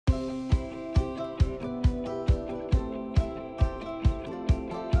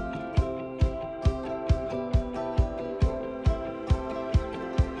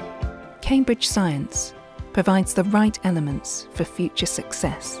Cambridge Science provides the right elements for future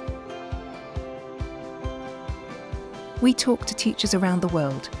success. We talk to teachers around the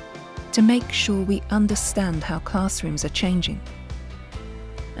world to make sure we understand how classrooms are changing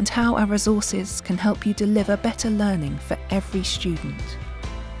and how our resources can help you deliver better learning for every student.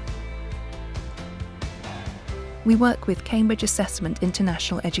 We work with Cambridge Assessment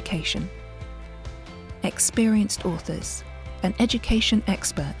International Education, experienced authors and education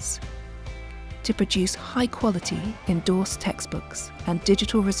experts to produce high-quality endorsed textbooks and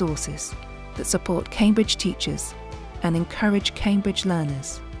digital resources that support Cambridge teachers and encourage Cambridge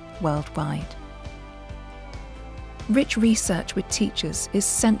learners worldwide. Rich research with teachers is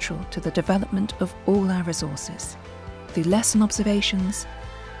central to the development of all our resources. Through lesson observations,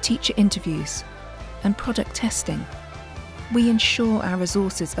 teacher interviews, and product testing, we ensure our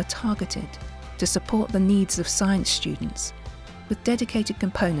resources are targeted to support the needs of science students with dedicated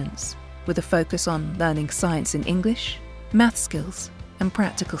components with a focus on learning science in English, math skills, and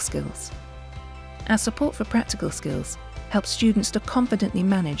practical skills. Our support for practical skills helps students to confidently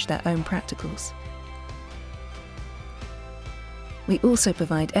manage their own practicals. We also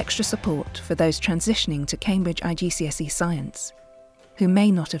provide extra support for those transitioning to Cambridge IGCSE Science, who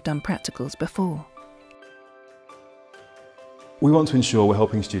may not have done practicals before. We want to ensure we're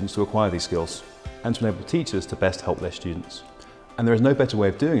helping students to acquire these skills and to enable teachers to best help their students. And there is no better way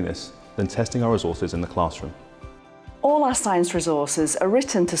of doing this than testing our resources in the classroom. All our science resources are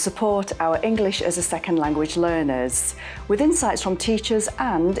written to support our English as a second language learners, with insights from teachers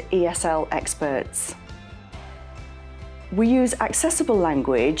and ESL experts. We use accessible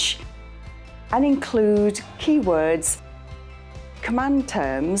language and include keywords, command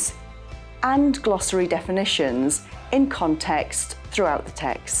terms, and glossary definitions in context throughout the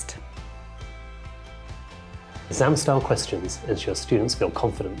text. Exam-style questions ensure students feel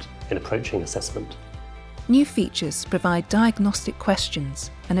confident in approaching assessment. New features provide diagnostic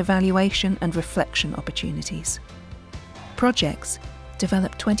questions and evaluation and reflection opportunities. Projects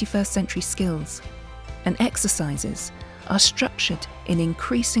develop 21st century skills, and exercises are structured in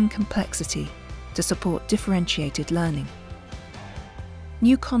increasing complexity to support differentiated learning.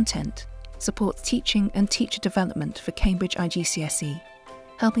 New content supports teaching and teacher development for Cambridge IGCSE,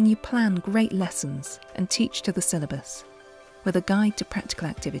 helping you plan great lessons and teach to the syllabus, with a guide to practical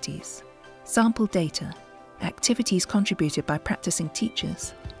activities, sample data, activities contributed by practicing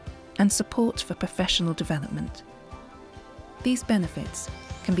teachers, and support for professional development. These benefits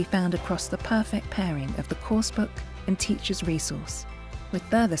can be found across the perfect pairing of the coursebook and teacher's resource, with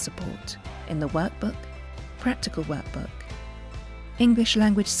further support in the workbook, practical workbook, English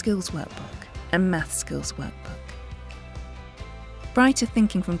language skills workbook, and math skills workbook. Brighter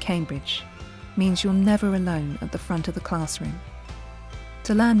thinking from Cambridge means you're never alone at the front of the classroom.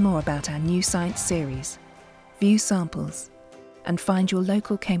 To learn more about our new science series, view samples, and find your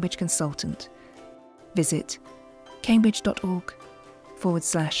local Cambridge consultant, visit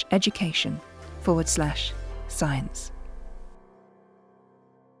cambridge.org/education/science.